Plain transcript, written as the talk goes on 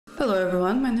Hello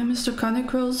everyone, my name is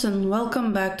Draconicrose and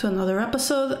welcome back to another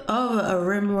episode of a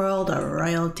Rimworld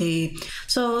royalty.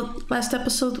 So last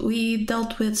episode we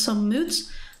dealt with some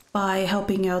moods by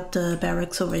helping out the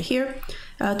barracks over here.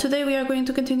 Today we are going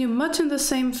to continue much in the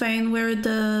same vein where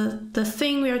the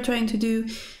thing we are trying to do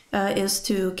is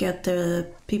to get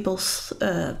the people's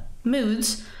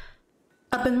moods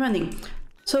up and running.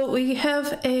 So we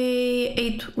have a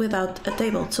 8 without a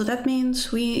table, so that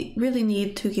means we really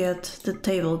need to get the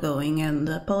table going, and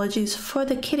apologies for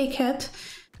the kitty cat,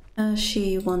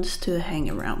 she wants to hang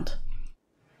around.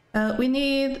 We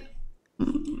need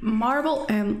marble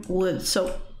and wood,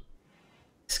 so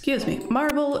excuse me,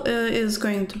 marble is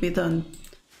going to be done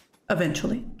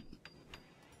eventually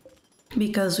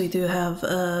because we do have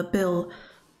a bill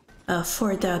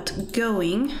for that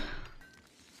going.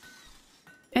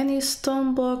 Any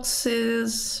stone blocks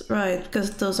is right,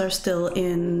 because those are still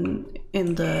in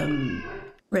the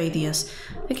radius.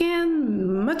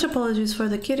 Again, much apologies for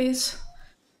the kitties.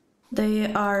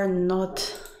 They are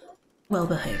not well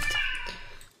behaved.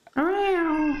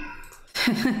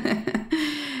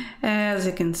 As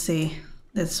you can see,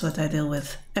 that's what I deal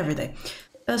with every day.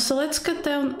 So let's cut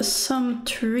down some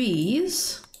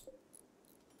trees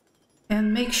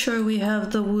and make sure we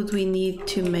have the wood we need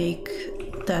to make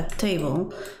that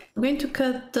table. I'm going to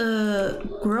cut the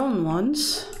grown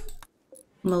ones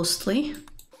mostly.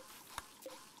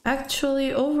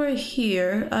 Actually, over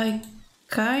here I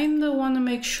kinda want to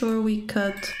make sure we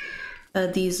cut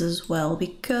these as well,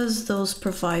 because those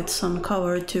provide some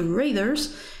cover to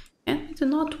raiders, and we do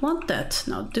not want that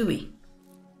now, do we?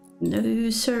 No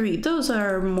sorry, those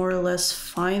are more or less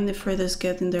fine. If raiders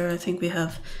get in there, I think we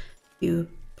have a few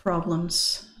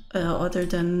problems other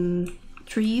than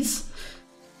trees.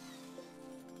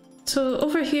 So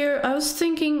over here, I was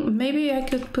thinking maybe I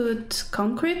could put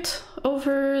concrete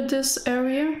over this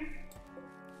area,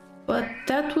 but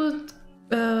that would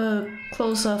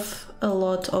close off a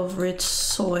lot of rich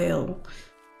soil,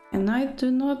 and I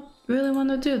do not really want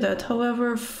to do that.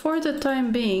 However, for the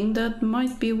time being, that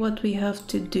might be what we have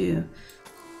to do.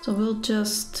 So we'll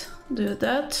just do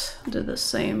that, do the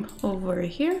same over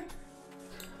here.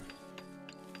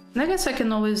 And I guess I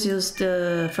can always use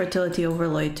the fertility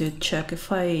overlay to check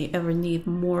if I ever need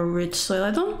more rich soil.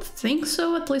 I don't think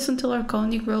so, at least until our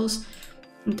colony grows.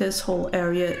 This whole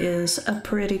area is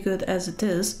pretty good as it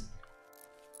is.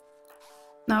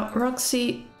 Now,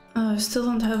 Roxy, still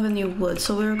don't have any wood,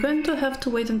 so we're going to have to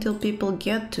wait until people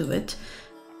get to it.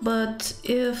 But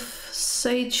if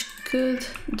Sage could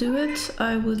do it,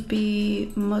 I would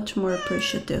be much more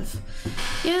appreciative.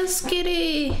 Yes,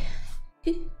 kitty!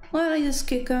 What is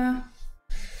Kika?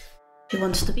 He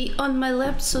wants to be on my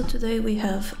lap, so today we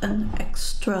have an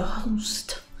extra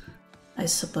host, I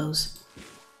suppose.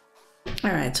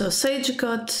 Alright, so Sage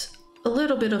got a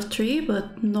little bit of tree,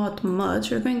 but not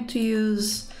much. We're going to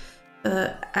use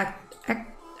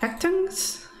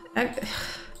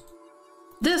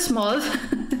this mod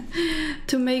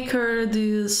to make her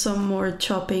do some more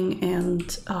chopping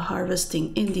and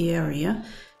harvesting in the area,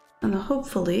 and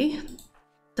hopefully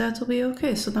that'll be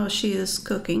okay. So now she is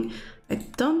cooking. I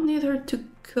don't need her to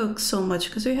cook so much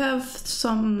because we have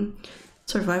some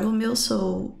survival meals,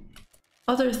 so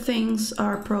other things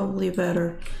are probably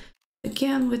better.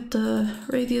 Again, with the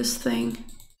radius thing.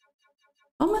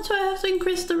 How much do I have to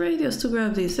increase the radius to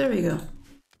grab these? There we go.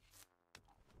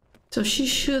 So she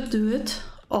should do it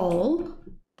all.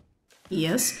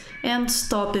 Yes. And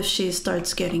stop if she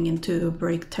starts getting into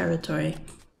break territory.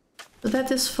 But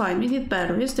that is fine. We need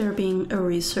batteries. They're being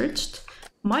researched.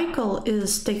 Michael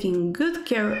is taking good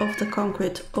care of the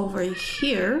concrete over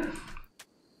here.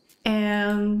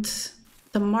 And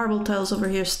the marble tiles over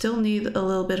here still need a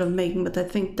little bit of making, but I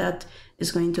think that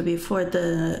is going to be for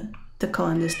the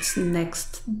colonists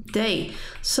next day.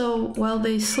 So while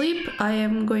they sleep, I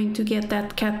am going to get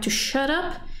that cat to shut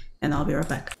up, and I'll be right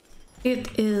back.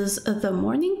 It is the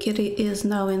morning. Kitty is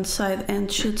now inside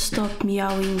and should stop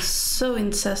meowing so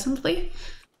incessantly.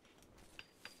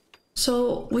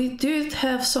 So we did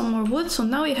have some more wood, so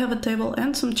now we have a table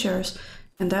and some chairs,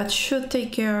 and that should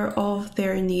take care of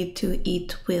their need to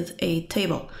eat with a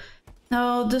table.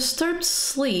 Now, disturbed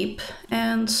sleep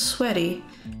and sweaty,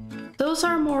 those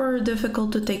are more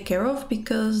difficult to take care of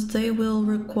because they will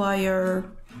require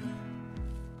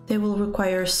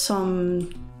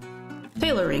some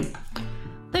tailoring.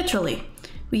 Literally,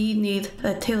 we need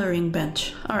a tailoring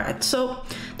bench. Alright, so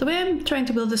the way I'm trying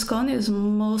to build this colony is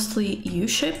mostly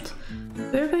U-shaped.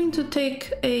 We're going to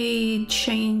take a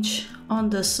change on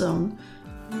this zone.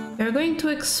 We're going to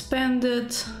expand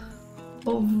it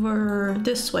over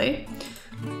this way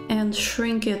and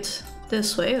shrink it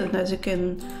this way, and as you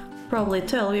can probably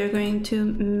tell, we are going to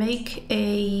make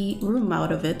a room out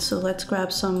of it. So let's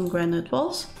grab some granite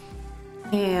walls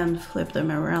and flip them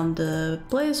around the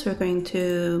place. We're going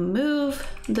to move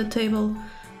the table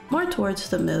more towards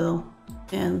the middle,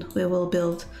 and we will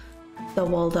build the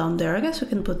wall down there. I guess we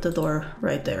can put the door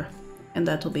right there, and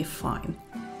that will be fine.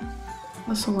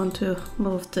 Also want to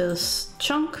move this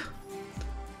chunk.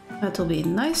 That will be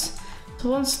nice. So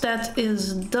once that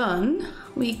is done,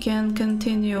 we can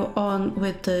continue on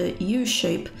with the U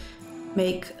shape,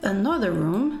 make another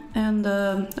room. And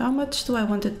how much do I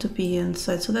want it to be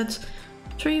inside? So that's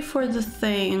 3 for the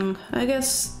thing. I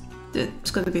guess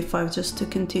it's going to be 5 just to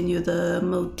continue the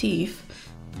motif.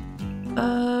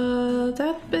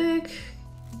 That big?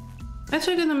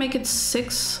 Actually gonna make it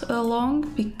 6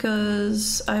 long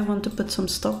because I want to put some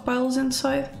stockpiles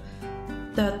inside.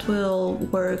 That will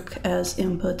work as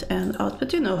input and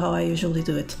output. You know how I usually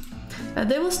do it.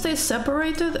 They will stay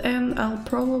separated, and I'll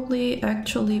probably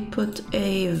actually put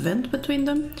a vent between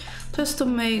them just to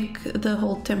make the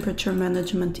whole temperature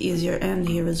management easier, and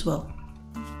here as well.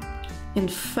 In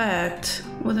fact,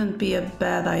 wouldn't be a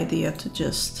bad idea to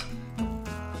just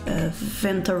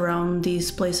vent around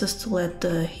these places to let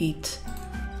the heat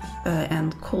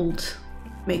and cold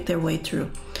make their way through.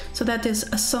 So that is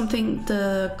something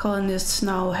the colonists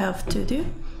now have to do.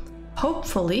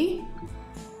 Hopefully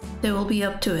they will be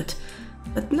up to it.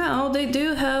 But now they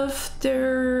do have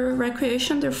their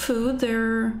recreation, their food,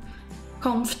 they're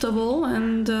comfortable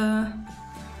and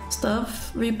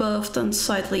stuff rebuffed and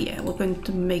slightly. Yeah, we're going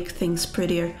to make things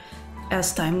prettier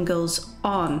as time goes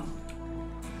on.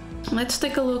 Let's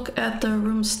take a look at the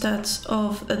room stats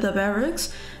of the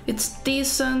barracks. It's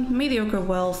decent, mediocre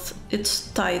wealth, it's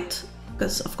tight,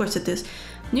 because of course it is.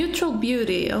 Neutral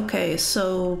beauty, okay,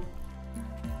 so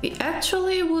we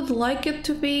actually would like it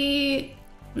to be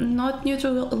not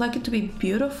neutral, like it to be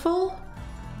beautiful.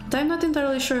 But I'm not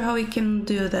entirely sure how we can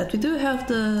do that. We do have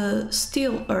the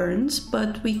steel urns,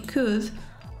 but we could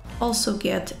also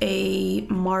get a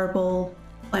marble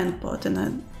plant pot, and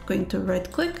I'm going to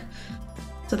right click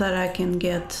so that I can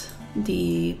get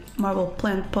the marble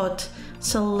plant pot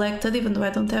selected, even though I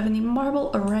don't have any marble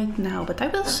right now, but I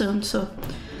will soon, so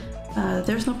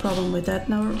there's no problem with that.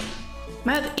 Now,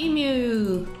 Mad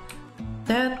Emu!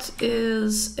 That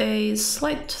is a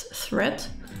slight threat.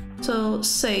 So,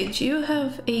 Sage, you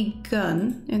have a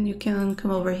gun, and you can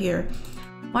come over here.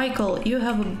 Michael, you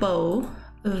have a bow.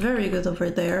 Very good over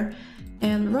there.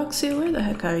 And Roxy, where the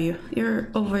heck are you? You're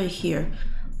over here.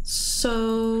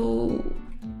 So...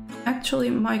 actually,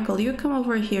 Michael, you come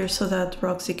over here so that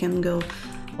Roxy can go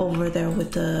over there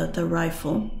with the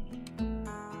rifle.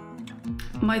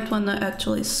 Might wanna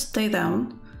actually stay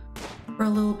down for a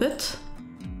little bit.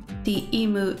 The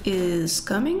emu is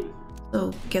coming,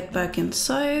 so get back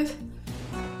inside.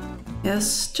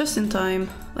 Yes, just in time.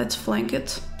 Let's flank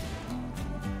it.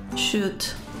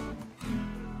 Shoot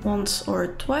once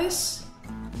or twice.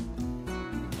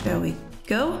 There we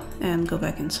go, and go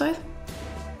back inside.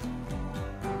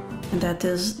 And that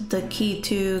is the key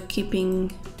to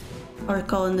keeping our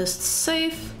colonists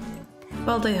safe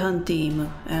while they hunt the emu.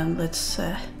 And let's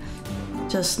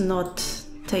just not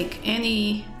take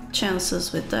any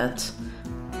chances with that.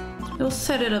 We'll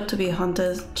set it up to be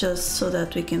hunted just so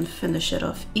that we can finish it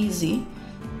off easy.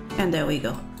 And there we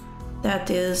go. That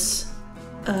is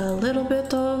a little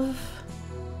bit of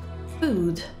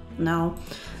food now.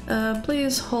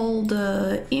 Please hold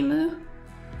the emu.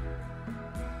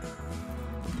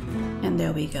 And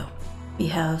there we go. We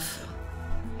have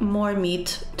more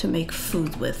meat to make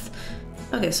food with.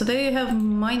 Okay, so they have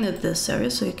mined this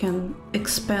area, so you can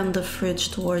expand the fridge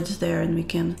towards there, and we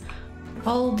can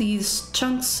haul these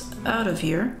chunks out of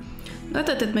here. Not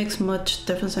that it makes much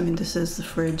difference, I mean this is the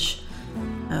fridge,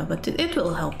 but it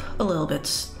will help a little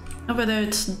bit. Over there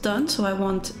it's done, so I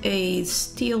want a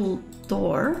steel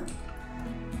door.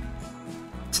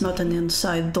 It's not an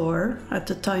inside door at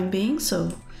the time being,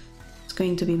 so it's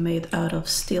going to be made out of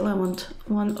steel. I want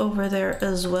one over there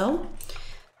as well.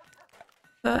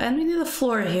 And we need a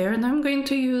floor here, and I'm going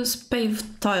to use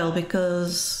paved tile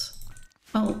because,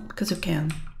 well, because you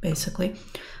can, basically.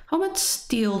 How much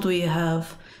steel do we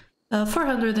have?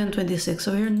 426,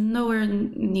 so we're nowhere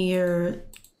near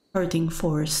hurting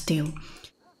for steel.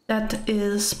 That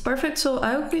is perfect, so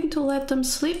I'm going to let them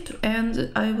sleep,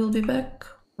 and I will be back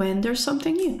when there's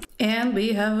something new. And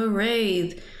we have a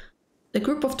raid. The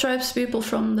group of tribespeople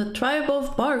from the tribe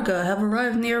of Barga have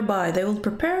arrived nearby. They will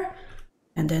prepare,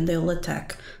 and then they'll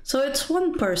attack. So it's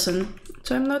one person,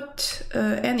 so I'm not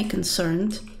any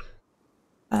concerned.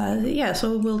 Yeah,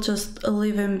 so we'll just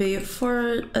leave him be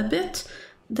for a bit,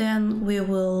 then we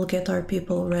will get our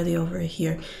people ready over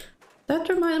here. that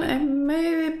reminds me, I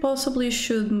maybe possibly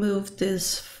should move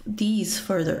these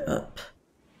further up.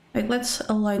 Like, let's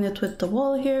align it with the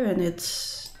wall here, and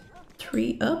it's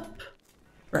 3 up.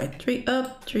 Right, 3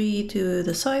 up, 3 to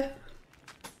the side.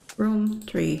 Room,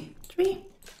 3, 3.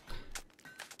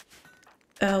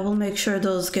 We'll make sure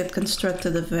those get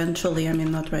constructed eventually. I mean,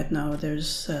 not right now.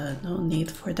 There's no need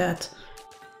for that.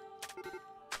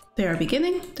 They are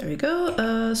beginning. There we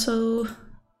go. So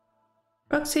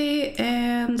Roxy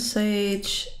and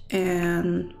Sage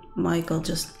and Michael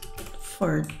just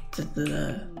for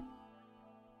the...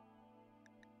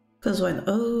 Because when...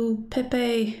 Oh,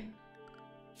 Pepe.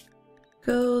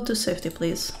 Go to safety,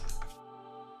 please.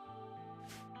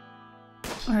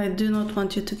 I do not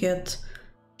want you to get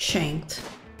shanked.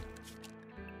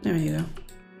 There you go.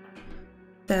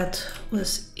 That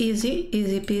was easy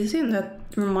peasy, and that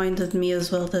reminded me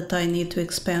as well that I need to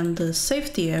expand the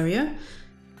safety area,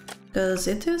 because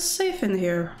it is safe in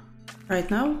here right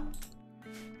now.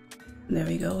 There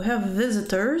we go. We have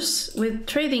visitors with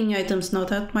trading items now.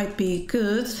 That might be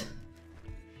good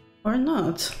or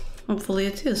not. Hopefully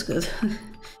it is good.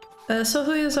 So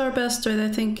who is our best trade? I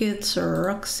think it's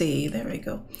Roxy. There we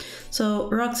go. So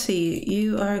Roxy,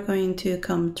 you are going to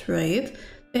come trade.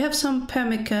 They have some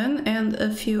pemmican and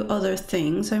a few other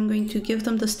things. I'm going to give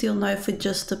them the steel knife we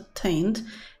just obtained.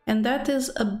 And that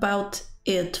is about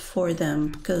it for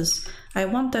them, because I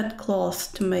want that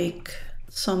cloth to make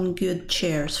some good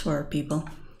chairs for people.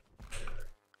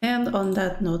 And on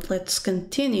that note, let's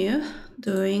continue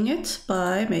doing it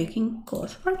by making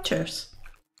cloth armchairs.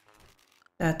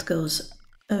 That goes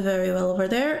very well over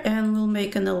there, and we'll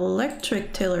make an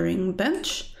electric tailoring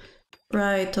bench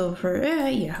right over...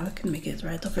 yeah, I can make it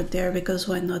right over there, because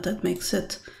why not? That makes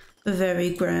it very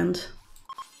grand.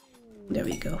 There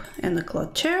we go. And a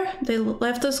cloth chair. They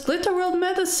left us Glitter World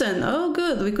medicine. Oh,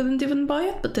 good. We couldn't even buy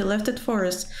it, but they left it for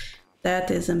us.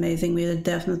 That is amazing. We are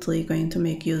definitely going to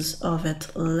make use of it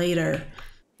later.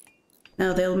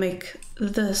 Now they'll make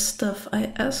the stuff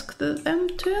I asked them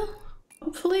to.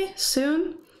 Hopefully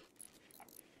soon.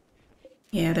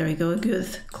 Yeah, there we go. A good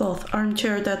cloth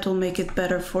armchair. That will make it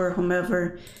better for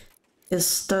whomever is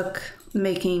stuck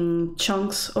making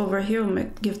chunks over here.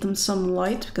 We'll give them some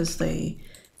light, because they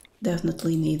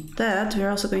definitely need that.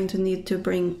 We're also going to need to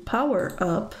bring power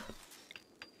up.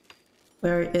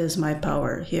 Where is my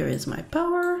power? Here is my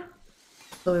power.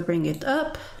 So we bring it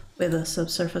up with a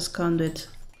subsurface conduit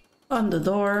on the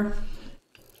door.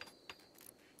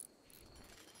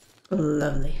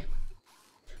 Lovely.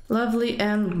 Lovely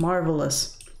and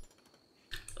marvelous.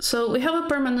 So we have a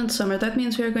permanent summer. That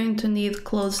means we are going to need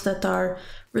clothes that are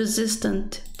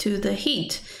resistant to the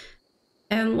heat.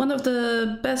 And one of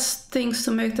the best things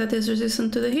to make that is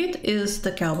resistant to the heat is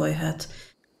the cowboy hat.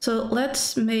 So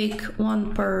let's make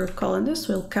one per colonist.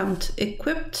 We'll count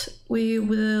equipped. We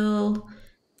will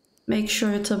make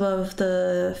sure it's above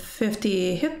the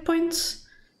 50 hit points.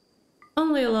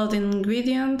 Only allowed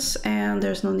ingredients, and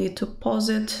there's no need to pause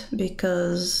it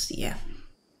because, yeah.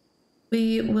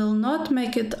 We will not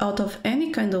make it out of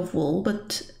any kind of wool,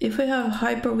 but if we have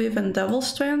hyperweave and devil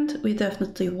strand, we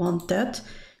definitely want that.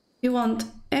 We want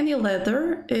any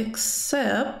leather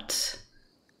except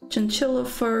chinchilla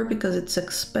fur because it's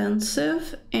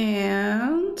expensive,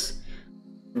 and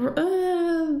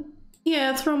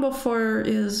yeah, thrombophore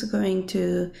is going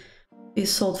to be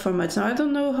sold for much. Now I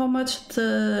don't know how much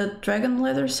the dragon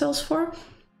leather sells for,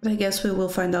 but I guess we will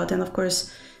find out. And of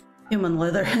course, human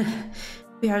leather.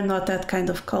 We are not that kind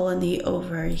of colony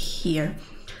over here.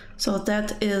 So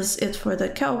that is it for the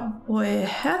cowboy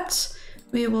hats.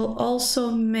 We will also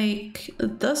make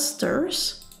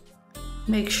dusters.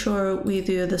 Make sure we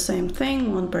do the same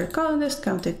thing, one per colonist,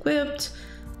 count equipped,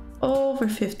 over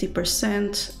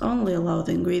 50%, only allowed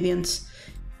ingredients.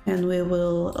 And we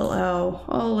will allow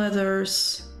all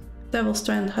leathers, devil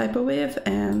strand, hyperweave,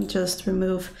 and just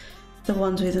remove the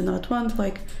ones we do not want,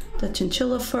 like the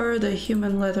chinchilla fur, the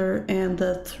human leather, and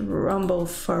the thrombo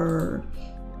fur.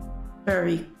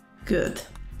 Very good.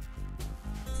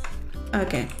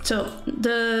 Okay, so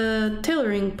the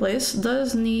tailoring place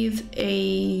does need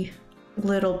a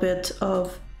little bit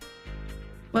of,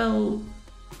 well,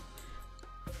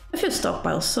 a few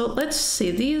stockpiles. So let's see,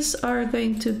 these are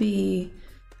going to be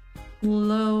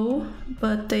low,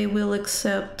 but they will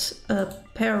accept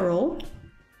apparel,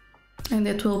 and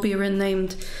it will be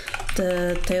renamed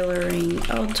the tailoring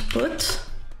output,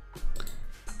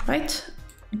 right?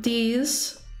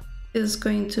 These is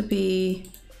going to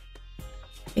be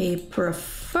a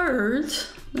preferred,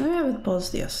 I have it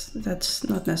paused, yes, that's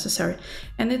not necessary,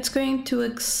 and it's going to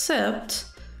accept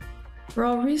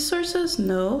raw resources,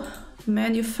 no,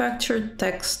 manufactured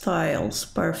textiles,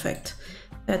 perfect.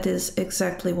 That is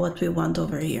exactly what we want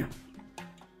over here.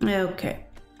 Okay.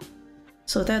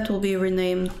 So that will be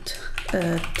renamed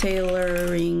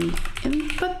tailoring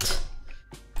input.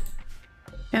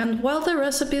 And while the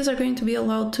recipes are going to be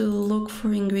allowed to look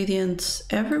for ingredients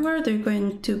everywhere, they're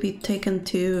going to be taken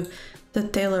to the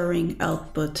tailoring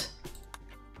output.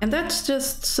 And that's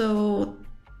just so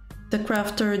the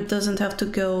crafter doesn't have to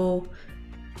go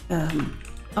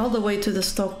all the way to the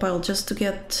stockpile just to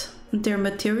get their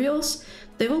materials.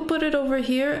 They will put it over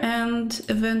here and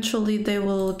eventually they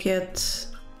will get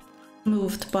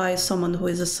moved by someone who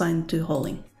is assigned to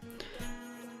hauling.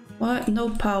 What? No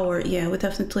power. Yeah, we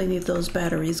definitely need those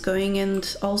batteries going,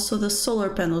 and also the solar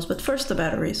panels, but first the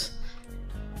batteries.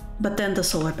 But then the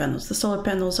solar panels. The solar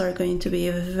panels are going to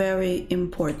be very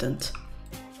important.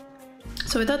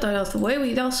 So with that out of the way,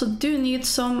 we also do need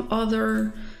some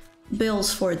other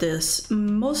bills for this.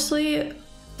 Mostly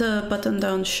the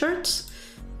button-down shirts.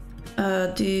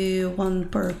 Do one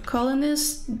per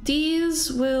colonist.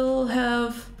 These will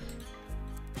have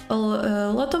a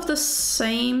lot of the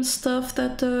same stuff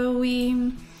that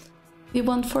we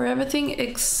want for everything,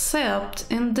 except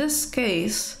in this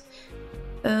case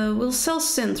we'll sell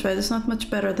synth, right? It's not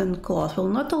much better than cloth. We'll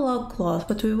not allow cloth,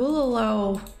 but we will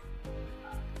allow...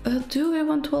 do we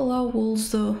want to allow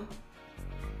wools though?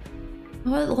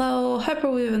 We'll allow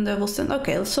hyperweave and devil skin.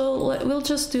 Okay, so we'll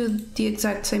just do the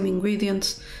exact same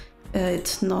ingredients.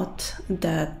 It's not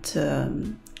that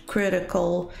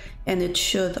critical, and it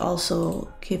should also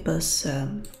keep us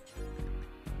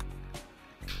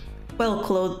well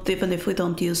clothed, even if we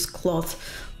don't use cloth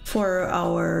for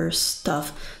our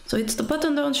stuff. So it's the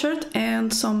button-down shirt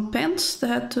and some pants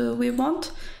that we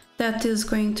want. That is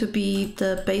going to be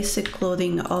the basic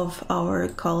clothing of our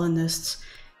colonists.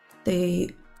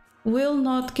 They will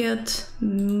not get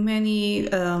many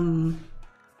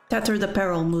tattered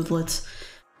apparel moodlets.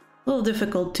 A little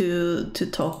difficult to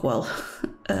talk while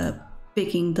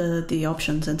picking the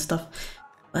options and stuff,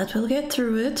 but we'll get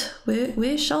through it.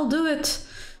 We shall do it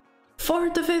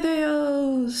for the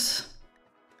videos.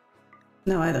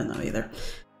 No, I don't know either.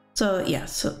 So yeah,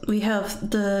 so we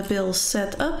have the bills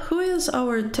set up. Who is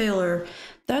our tailor?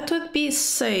 That would be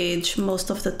Sage most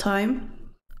of the time,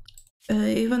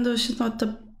 even though she's not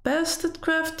the best at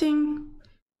crafting.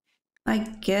 I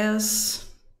guess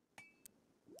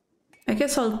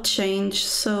I'll change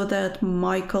so that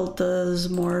Michael does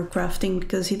more crafting,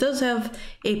 because he does have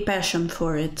a passion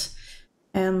for it,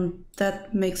 and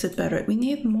that makes it better. We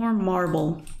need more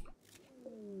marble.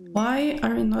 Why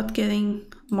are we not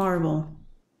getting marble?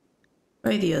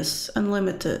 Radius,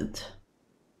 unlimited.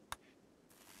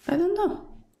 I don't know.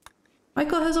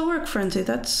 Michael has a work frenzy,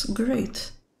 that's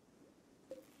great.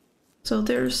 So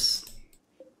there's...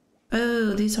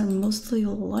 oh, these are mostly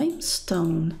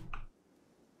limestone.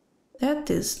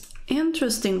 That is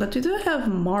interesting, but we do have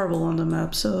marble on the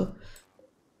map, so...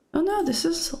 oh no, this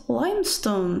is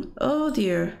limestone. Oh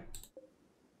dear.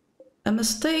 A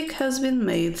mistake has been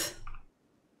made.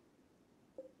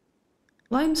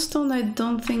 Limestone I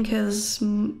don't think has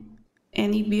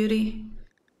any beauty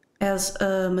as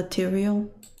a material.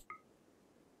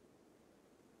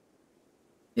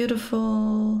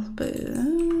 Beautiful,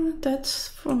 but that's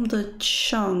from the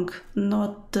chunk,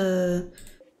 not the...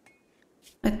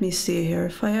 let me see here.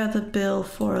 If I had a bill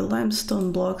for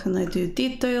limestone blocks and I do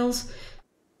details,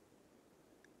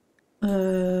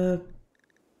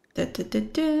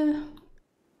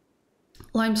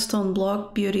 limestone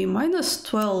block beauty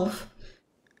 -12.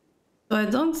 So I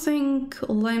don't think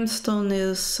limestone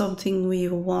is something we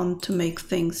want to make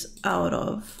things out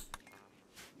of.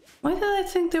 Why did I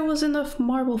think there was enough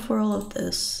marble for all of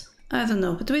this? I don't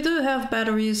know, but we do have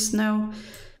batteries now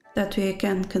that we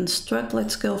can construct.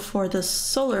 Let's go for the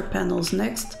solar panels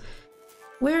next.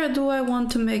 Where do I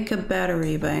want to make a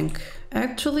battery bank?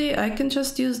 Actually, I can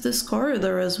just use this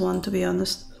corridor as one, to be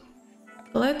honest.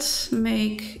 Let's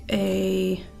make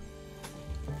a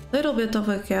little bit of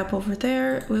a gap over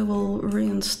there. We will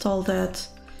reinstall that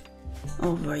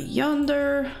over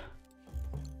yonder.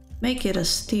 Make it a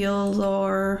steel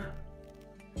door.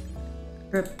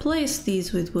 Replace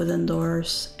these with wooden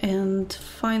doors. And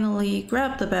finally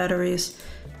grab the batteries,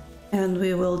 and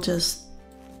we will just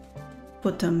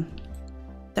put them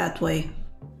that way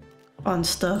on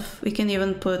stuff. We can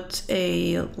even put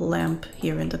a lamp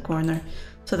here in the corner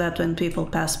so that when people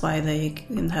pass by they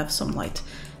can have some light.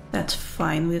 That's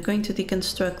fine. We're going to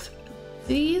deconstruct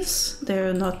these.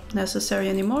 They're not necessary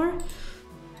anymore.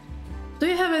 Do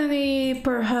you have any,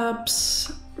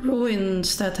 perhaps,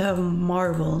 ruins that have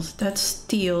marbles? That's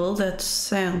steel, that's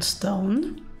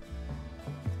sandstone.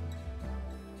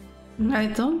 I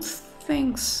don't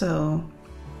think so.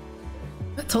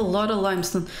 That's a lot of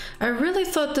limestone. I really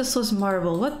thought this was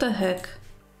marble. What the heck?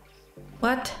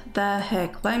 What the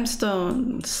heck?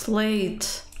 Limestone,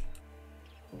 slate.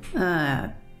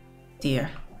 Ah, dear.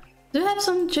 Do have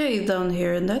some jade down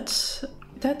here, and that's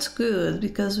good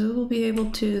because we will be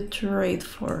able to trade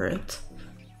for it.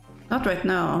 Not right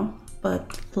now,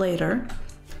 but later.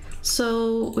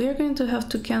 So we're going to have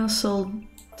to cancel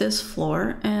this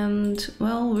floor, and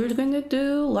well, we're going to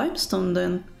do limestone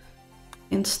then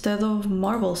instead of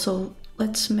marble. So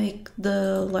let's make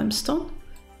the limestone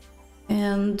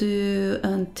and do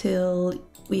until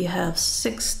we have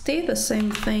 60, the same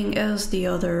thing as the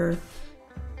other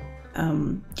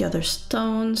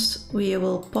stones. We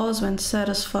will pause when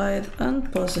satisfied,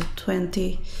 unpause at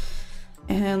 20,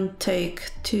 and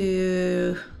take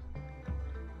to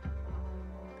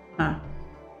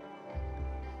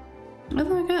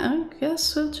I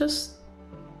guess we'll just...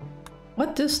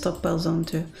 What is stockpile zone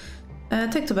to?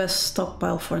 Take the best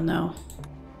stockpile for now.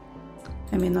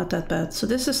 I mean, not that bad. So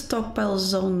this is stockpile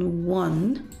zone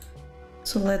 1.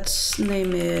 So let's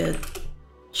name it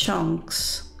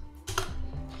chunks.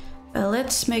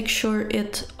 Let's make sure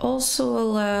it also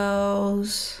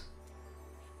allows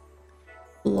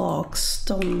blocks,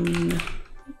 stone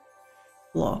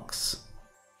blocks.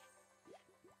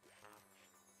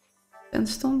 And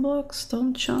stone blocks,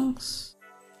 stone chunks.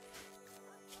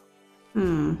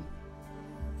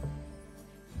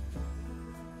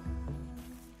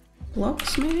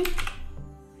 Blocks, maybe?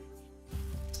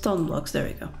 Stone blocks, there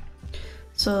we go.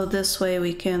 So this way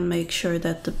we can make sure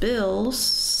that the bills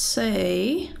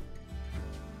say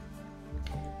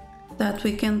that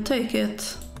we can take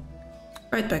it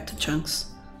right back to chunks.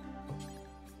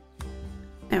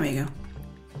 There we go.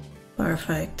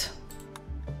 Perfect.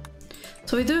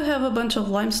 So we do have a bunch of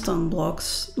limestone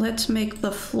blocks. Let's make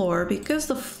the floor, because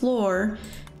the floor,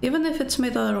 even if it's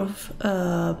made out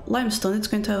of limestone, it's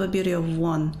going to have a beauty of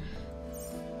 1.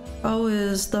 How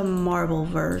is the marble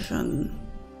version?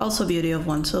 Also beauty of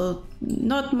 1, so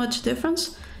not much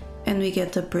difference, and we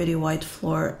get a pretty white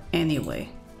floor anyway.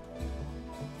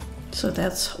 So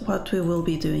that's what we will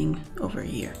be doing over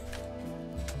here.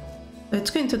 It's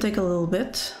going to take a little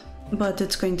bit, but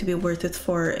it's going to be worth it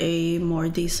for a more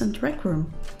decent rec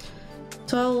room.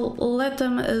 So I'll let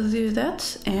them do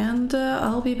that, and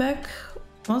I'll be back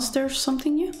once there's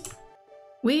something new.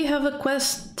 We have a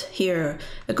quest here.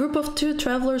 A group of 2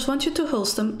 travelers want you to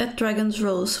host them at Dragon's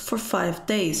Rose for 5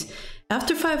 days.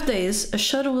 After 5 days, a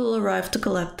shuttle will arrive to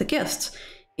collect the guests.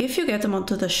 If you get them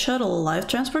onto the shuttle alive,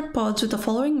 transport pods with the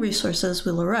following resources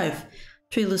will arrive.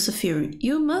 3 Luciferium.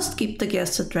 You must keep the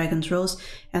guests at Dragon's Rose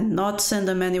and not send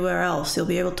them anywhere else. You'll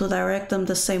be able to direct them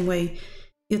the same way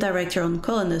you direct your own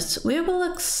colonists. We will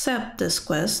accept this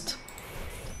quest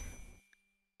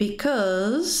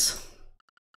because,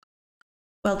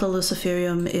 well, the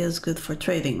Luciferium is good for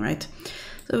trading, right?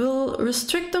 So we'll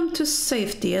restrict them to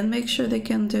safety and make sure they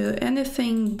can do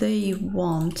anything they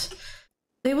want.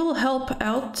 They will help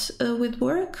out with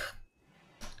work.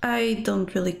 I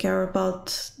don't really care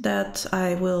about that.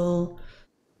 I will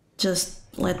just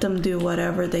let them do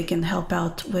whatever they can help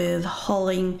out with,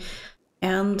 hauling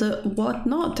and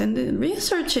whatnot, and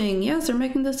researching. Yes, they're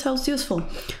making this house useful.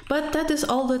 But that is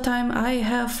all the time I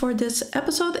have for this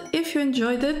episode. If you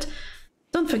enjoyed it,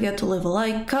 don't forget to leave a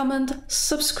like, comment,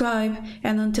 subscribe,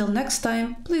 and until next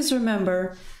time, please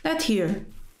remember that here,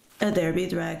 there be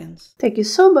dragons. Thank you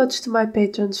so much to my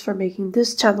patrons for making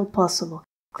this channel possible.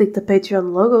 Click the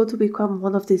Patreon logo to become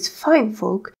one of these fine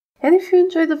folk, and if you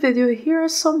enjoyed the video, here are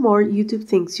some more YouTube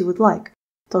things you would like.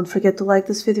 Don't forget to like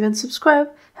this video and subscribe.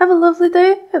 Have a lovely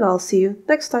day, and I'll see you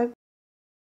next time.